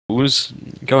Was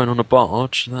going on a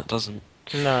barge. That doesn't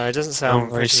No, it doesn't sound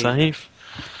sound very safe.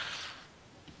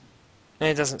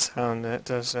 It doesn't sound it,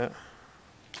 does it?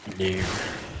 No.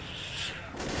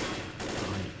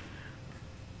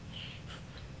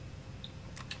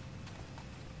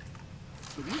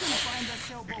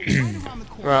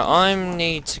 Right, I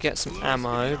need to get some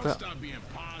ammo, but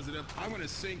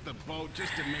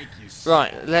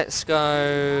right, let's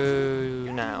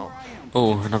go now.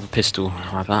 Oh, another pistol. I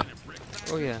have that.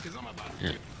 Oh yeah,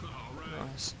 Yeah.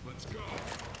 nice.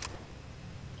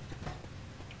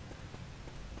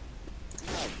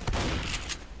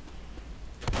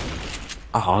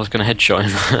 Oh, I was gonna headshot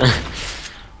him.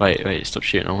 Wait, stop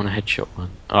shooting. I want to headshot one.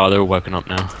 Oh, they're all woken up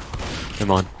now. Never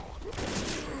mind.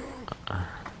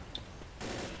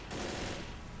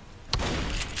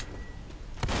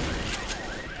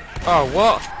 Oh,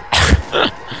 what?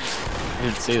 I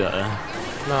didn't see that there.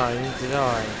 No, neither did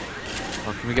I.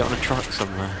 Oh, can we get on a truck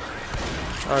somewhere?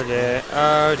 Oh dear,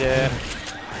 oh dear.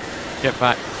 Get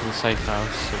back to the safe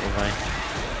house, sort of way.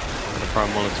 I'm gonna throw a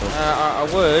Molotov. I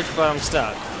would, but I'm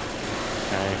stuck.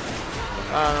 Okay.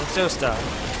 I'm still stuck.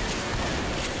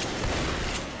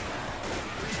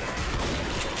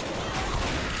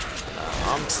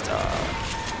 I'm stuck.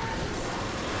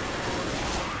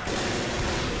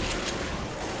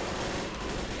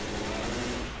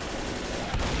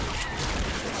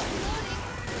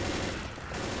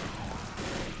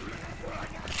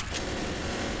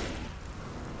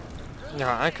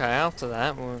 Right, okay, after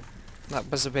that, well, that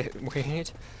was a bit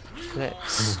weird.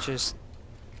 Let's just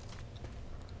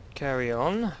carry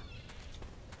on.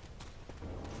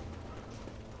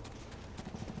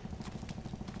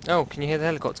 Oh, can you hear the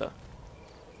helicopter?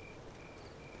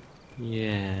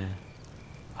 Yeah.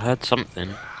 I heard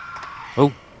something.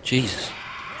 Oh, Jesus.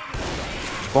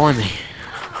 By me.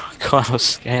 God, that was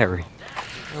scary.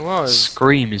 It was.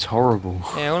 Scream is horrible.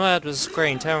 Yeah, all I had was a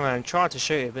screen, turned around, tried to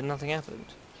shoot it, but nothing happened.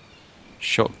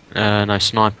 Shot, no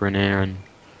sniper in here and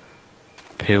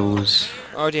pills.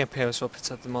 I already had pills, so I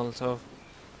picked up the Molotov.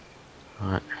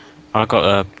 Right. I got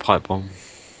a pipe bomb.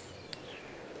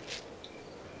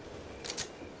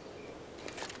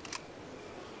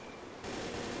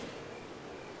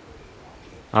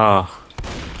 Ah.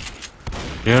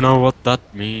 You know what that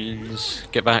means.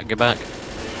 Get back, get back.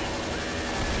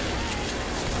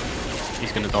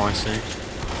 He's gonna die soon.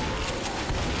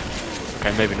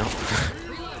 Okay, maybe not.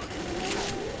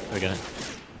 There we go.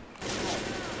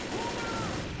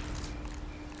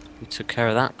 We took care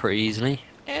of that pretty easily.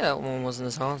 Yeah, that one wasn't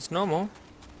as hard as normal.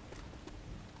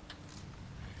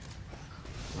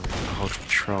 Hold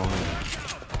control.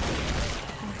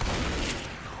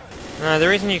 No, the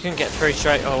reason you couldn't get through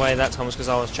straight away that time was because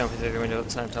I was jumping through the window at the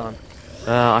same time.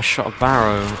 I shot a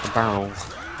barrel.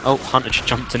 Oh, Hunter just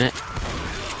jumped in it.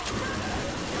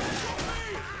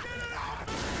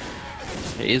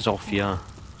 It is off, yeah.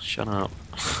 Shut up.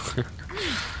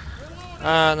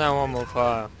 No, one more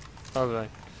fire. Probably.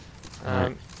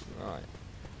 Right.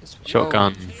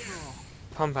 Shotgun. Oh,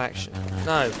 pump action.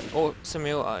 No, or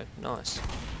semi-auto. Nice.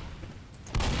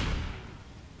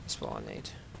 That's what I need.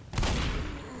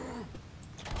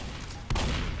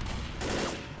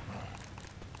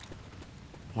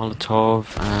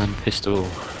 Molotov and pistol.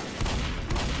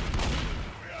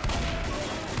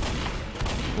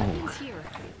 Oh.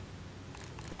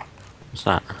 What's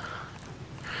that?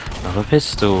 Another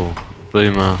pistol.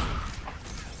 Boomer.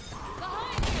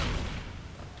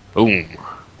 Boom.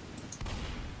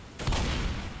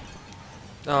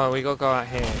 Oh, we gotta go out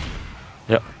here.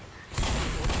 Yep.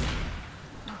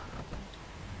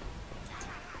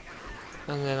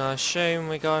 And then I assume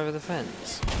we go over the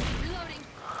fence.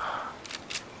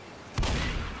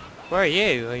 Where are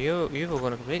you? You've all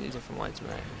gone a completely different way to me.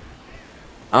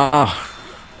 Ah.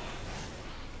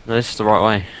 No, this is the right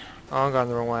way. Oh, I'm going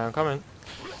the wrong way. I'm coming.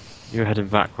 You're heading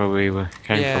back where we came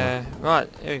from. Yeah. Right.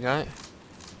 Here we go.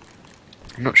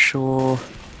 I'm not sure.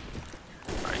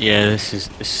 Yeah,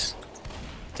 this.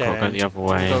 Dead Gotta go end. the other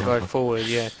way. We've got to go forward.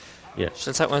 Yeah. Yeah.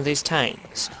 Should I take one of these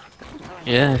tanks?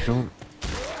 Yeah, if you want.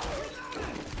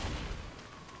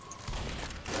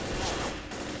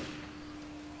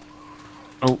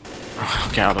 Oh,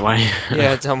 get out of the way.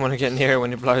 Yeah, don't want to get near it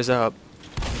when it blows up.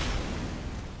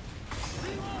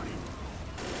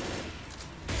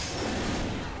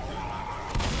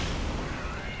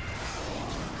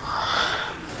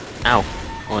 Ow.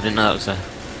 Oh, I didn't know that was there.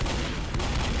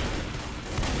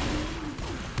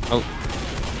 Oh.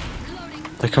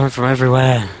 They're coming from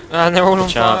everywhere. And they're all on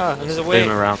Watch out. fire. And there's a Boom wing.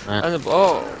 around there. And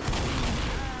oh.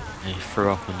 He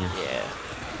threw up on you. Yeah.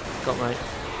 Got mate.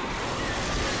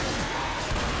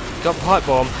 Got pipe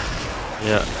bomb.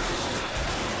 Yeah.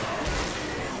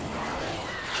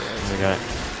 There we go.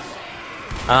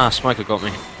 Ah, Smoker got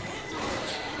me.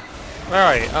 Where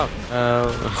are you? Oh.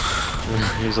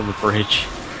 He was on the bridge.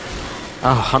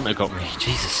 Oh, Hunter got me.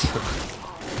 Jesus.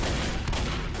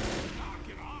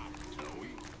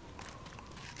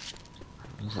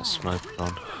 Where's that smoke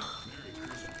on?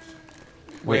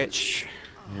 Which?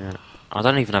 Yeah. I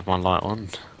don't even have my light on.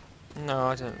 No,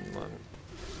 I don't want.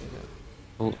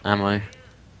 Oh, ammo.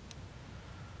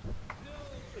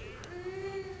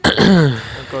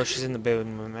 Oh god, she's in the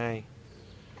building with me.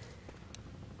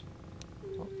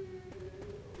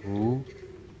 Ooh.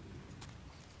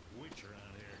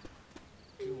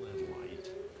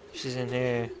 She's in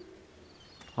here.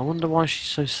 I wonder why she's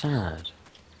so sad.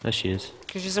 There she is.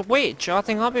 Because she's a witch. I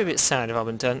think I'd be a bit sad if I've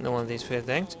been turned into one of these weird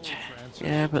things.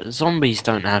 Yeah, but zombies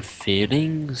don't have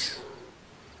feelings.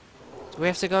 Do we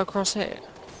have to go across here?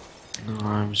 No,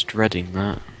 I was dreading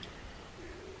that.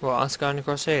 What, us going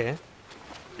across here?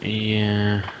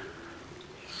 Yeah.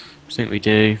 I think we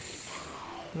do.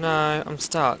 No, I'm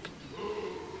stuck.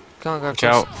 Can't go Watch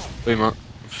across. out. Boom up.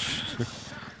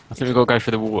 I think we've got to go for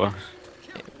the water.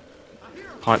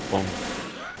 Pipe bomb.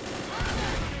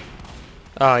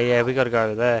 Oh yeah, we gotta go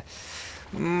over there.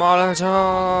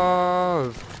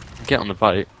 Molotov! Get on the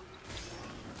boat.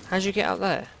 How'd you get up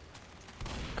there?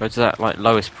 Go to that like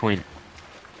lowest point.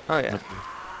 Oh yeah.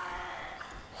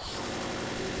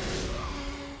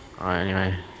 Alright,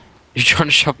 anyway. You trying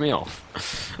to shove me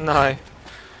off? No.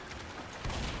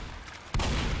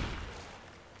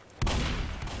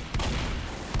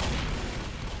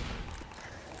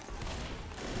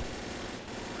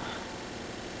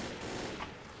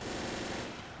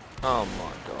 Oh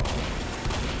my god.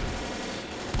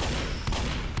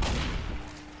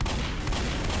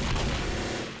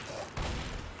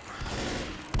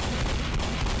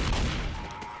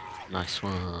 Nice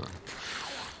one.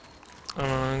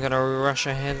 I'm gonna rush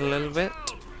ahead a little bit.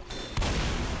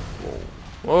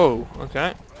 Whoa,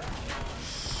 okay.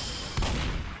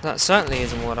 That certainly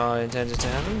isn't what I intended to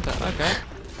happen, but okay.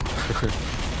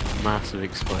 Massive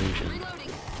explosion.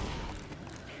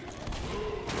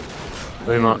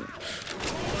 Boom up.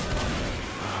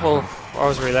 Oh, I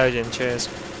was reloading, cheers.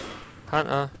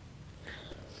 Hunter.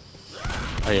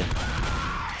 Oh yeah.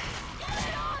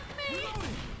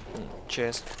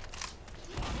 Cheers.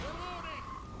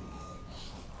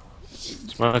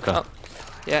 Smoker. Oh,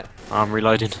 yeah. I'm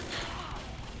reloading. He's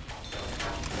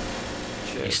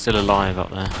Cheers. still alive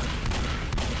up there.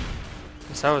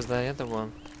 Guess I was the other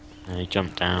one. And he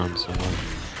jumped down somewhere.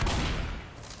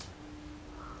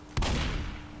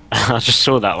 I just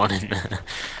saw that one in there.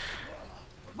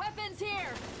 Weapons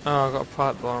here. Oh, I got a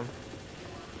pipe bomb.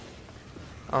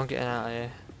 I'm getting out of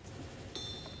here.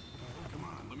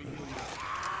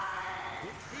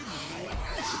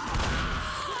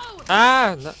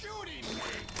 Ah! No.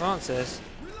 Francis.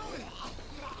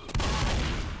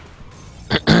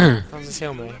 Francis,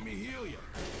 heal me.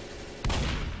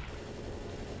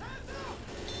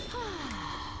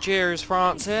 Cheers,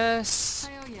 Francis. I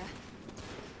owe ya.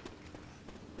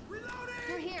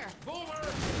 You're here.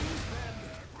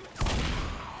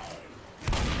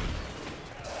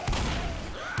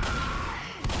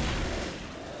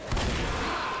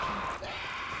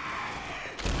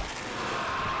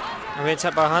 I'm being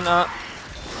attacked by a hunter.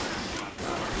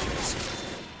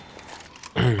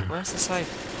 Where's the safe?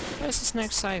 Where's this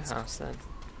next safe house then?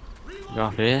 Go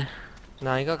up here.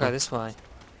 No, you gotta go this way.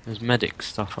 There's medic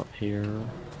stuff up here.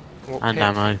 What And pill-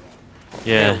 ammo. what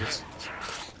Yeah. pills?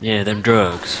 Yeah, them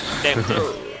drugs. Damn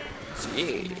drugs.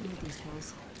 Yeah.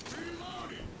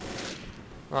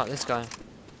 Right, let's go.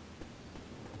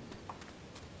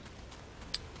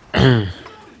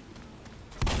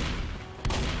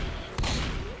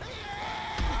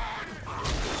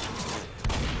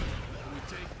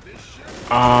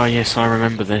 Ah, yes, I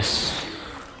remember this.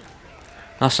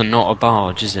 That's not a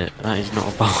barge, is it? That is not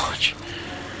a barge.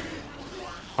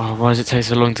 Oh, why does it take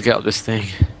so long to get up this thing?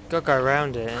 Gotta go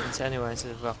around it anyway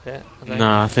instead of up it. I think.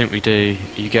 No, I think we do.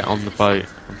 You get on the boat,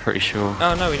 I'm pretty sure.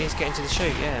 Oh no, we need to get into the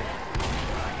chute, yeah.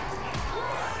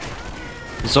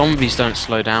 Zombies don't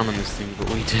slow down on this thing, but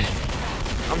we do.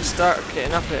 I'm stuck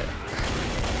getting up it.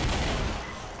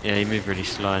 Yeah, you move really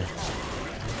slow.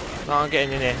 No, I'm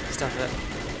getting in here. Stuff it.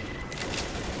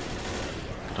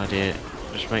 Good idea.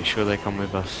 Just make sure they come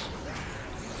with us.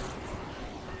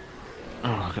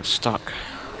 Oh, I got stuck.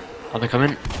 Are they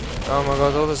coming? Oh my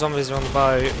god, all the zombies are on the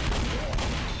boat.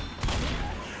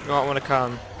 You might want to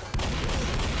come.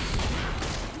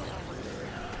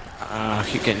 I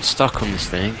keep getting stuck on this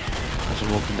thing as I'm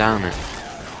walking down it.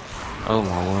 Oh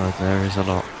my word, there is a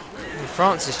lot. And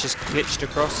Francis just glitched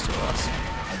across to us.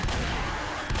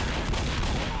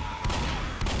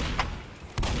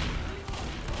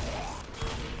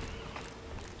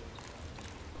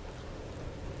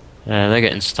 Yeah, they're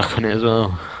getting stuck on it as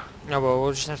well. No, well,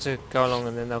 we'll just have to go along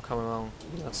and then they'll come along.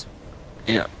 That's...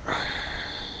 Yeah.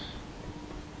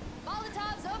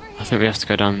 Molotovs over I here. think we have to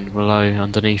go down below,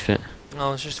 underneath it.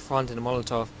 No, it's just finding a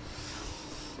Molotov.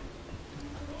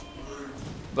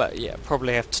 But yeah,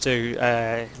 probably have to do,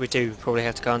 we do probably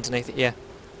have to go underneath it, yeah.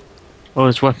 Oh,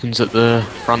 there's weapons at the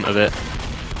front of it.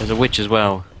 There's a witch as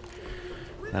well.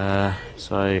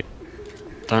 So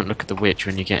don't look at the witch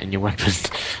when you're getting your weapons.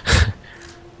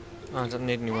 I don't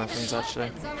need any weapons, actually.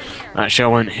 It's over here. Actually, I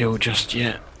won't heal just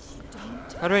yet.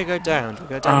 How do we go down? Do we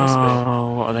go down this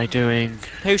Oh, what are they doing? bit?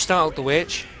 Who startled the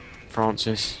witch?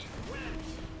 Francis.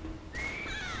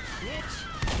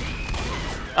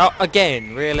 Oh,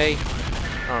 again, really?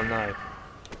 Oh no.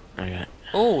 Okay.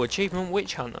 Oh, achievement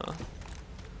witch hunter.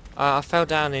 I fell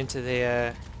down into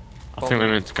the I think we're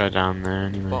meant to go down there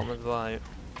anyway. bottom of the boat.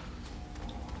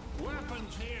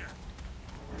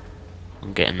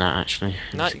 I'm getting that actually.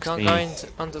 No, you can't go in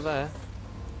under there.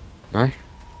 No?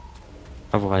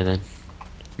 Other way then.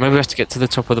 Maybe we have to get to the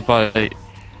top of the boat.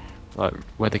 Like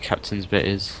where the captain's bit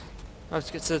is. I have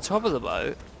to get to the top of the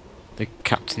boat. The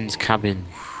captain's cabin.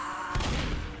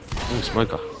 Oh,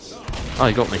 smoker. Oh,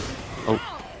 he got me. Oh,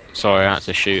 sorry, I had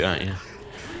to shoot at you.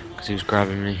 Because he was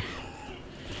grabbing me.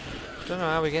 Don't know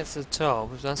how we get to the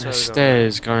top. If that's where There's we go.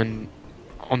 stairs going...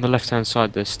 On the left hand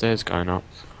side, there's stairs going up.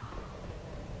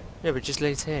 Yeah, but it just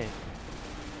leads here.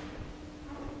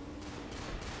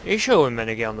 Are you sure we're meant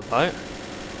to get on the boat?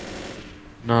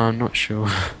 No, I'm not sure.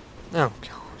 Oh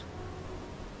god.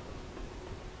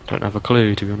 Don't have a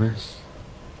clue, to be honest.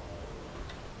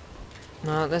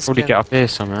 No, let's Probably get up here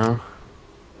somehow.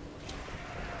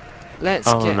 Let's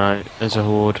Oh get. no, there's a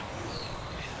horde.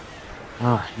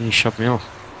 Ah, you shoved me off.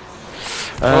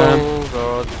 Oh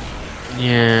god.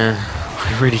 Yeah,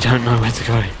 I really don't know where to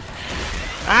go.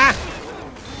 Ah!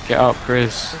 Get up,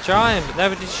 Chris. I'm trying, but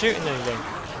nobody's shooting anything.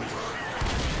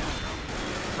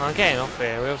 I'm getting off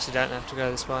here. We obviously don't have to go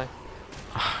this way.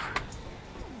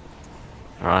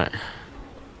 Right.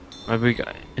 Maybe we go.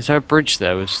 Is there a bridge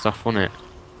there with stuff on it?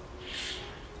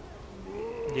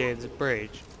 Yeah, there's a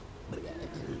bridge.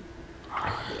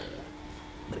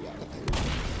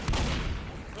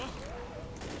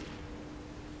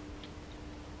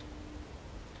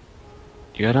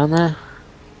 You go down there?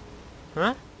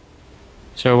 Huh?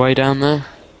 Is there a way down there?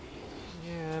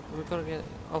 Yeah, but we've got to get.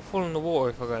 I'll fall in the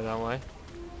water if I go that way.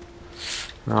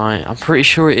 Right, I'm pretty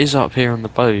sure it is up here on the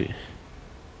boat.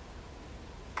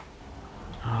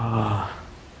 Ah.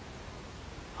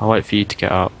 I'll wait for you to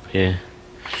get up here.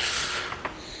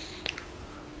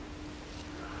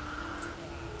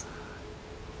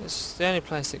 It's the only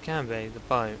place it can be, the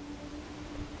boat.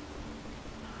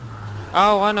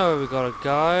 Oh, I know where we gotta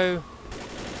go.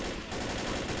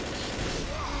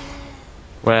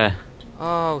 Where?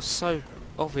 Oh, so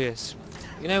obvious.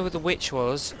 You know where the witch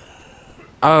was?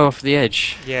 Oh, off the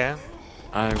edge. Yeah.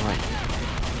 Oh, right.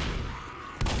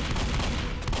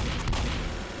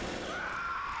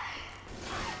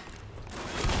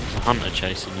 There's a hunter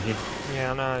chasing you.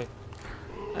 Yeah, I know.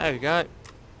 There we go.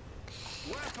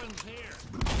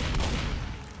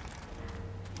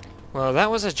 Well,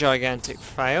 that was a gigantic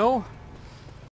fail.